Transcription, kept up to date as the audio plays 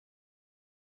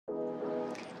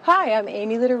Hi, I'm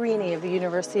Amy Litterini of the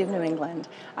University of New England.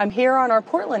 I'm here on our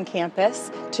Portland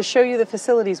campus to show you the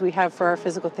facilities we have for our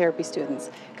physical therapy students.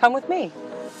 Come with me.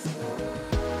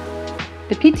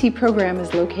 The PT program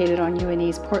is located on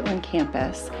UNE's Portland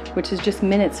campus, which is just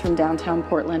minutes from downtown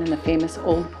Portland in the famous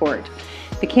Old Port.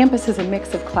 The campus is a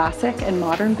mix of classic and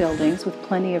modern buildings with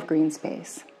plenty of green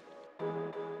space.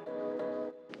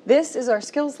 This is our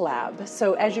skills lab.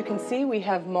 So as you can see, we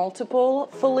have multiple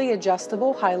fully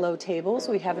adjustable high-low tables.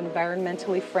 We have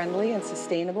environmentally friendly and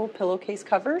sustainable pillowcase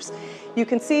covers. You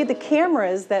can see the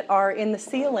cameras that are in the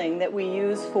ceiling that we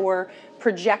use for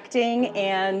projecting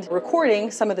and recording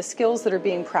some of the skills that are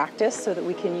being practiced so that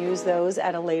we can use those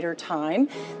at a later time.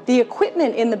 The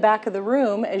equipment in the back of the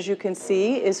room, as you can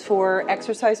see, is for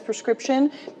exercise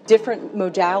prescription, different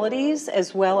modalities,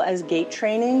 as well as gait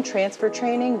training, transfer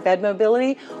training, bed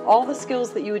mobility, all the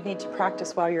skills that you would need to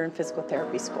practice while you're in physical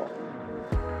therapy school.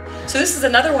 So this is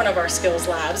another one of our skills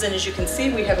labs, and as you can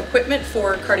see, we have equipment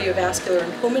for cardiovascular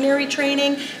and pulmonary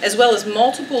training, as well as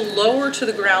multiple lower to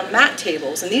the ground mat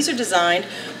tables, and these are designed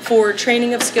for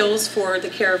training of skills for the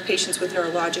care of patients with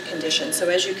neurologic conditions. So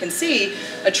as you can see,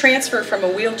 a transfer from a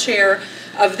wheelchair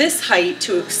of this height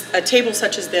to a table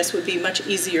such as this would be much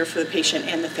easier for the patient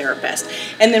and the therapist.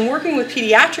 And then working with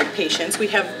pediatric patients, we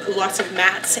have lots of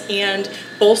mats and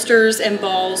bolsters and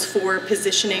balls for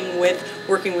positioning with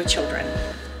working with children.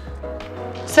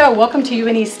 So welcome to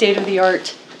UNE's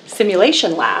state-of-the-art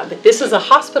simulation lab. This is a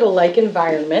hospital-like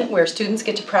environment where students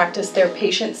get to practice their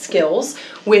patient skills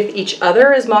with each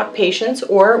other as mock patients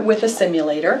or with a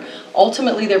simulator.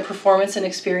 Ultimately, their performance and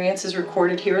experience is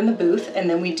recorded here in the booth, and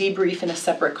then we debrief in a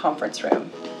separate conference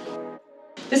room.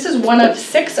 This is one of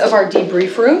 6 of our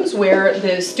debrief rooms where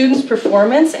the student's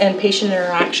performance and patient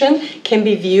interaction can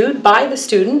be viewed by the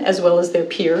student as well as their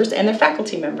peers and their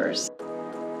faculty members.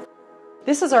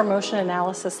 This is our motion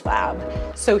analysis lab.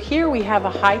 So here we have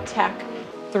a high-tech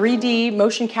 3D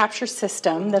motion capture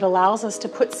system that allows us to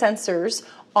put sensors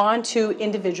onto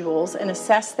individuals and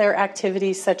assess their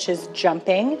activities such as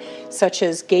jumping, such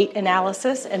as gait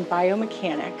analysis and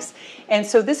biomechanics. And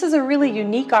so this is a really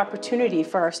unique opportunity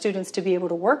for our students to be able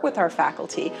to work with our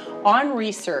faculty on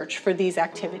research for these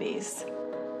activities.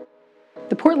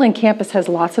 The Portland campus has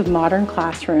lots of modern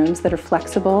classrooms that are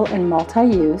flexible and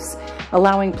multi-use,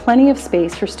 allowing plenty of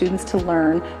space for students to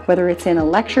learn, whether it's in a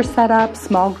lecture setup,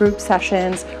 small group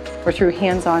sessions, or through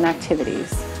hands-on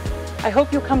activities. I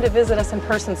hope you'll come to visit us in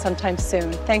person sometime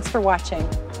soon. Thanks for watching.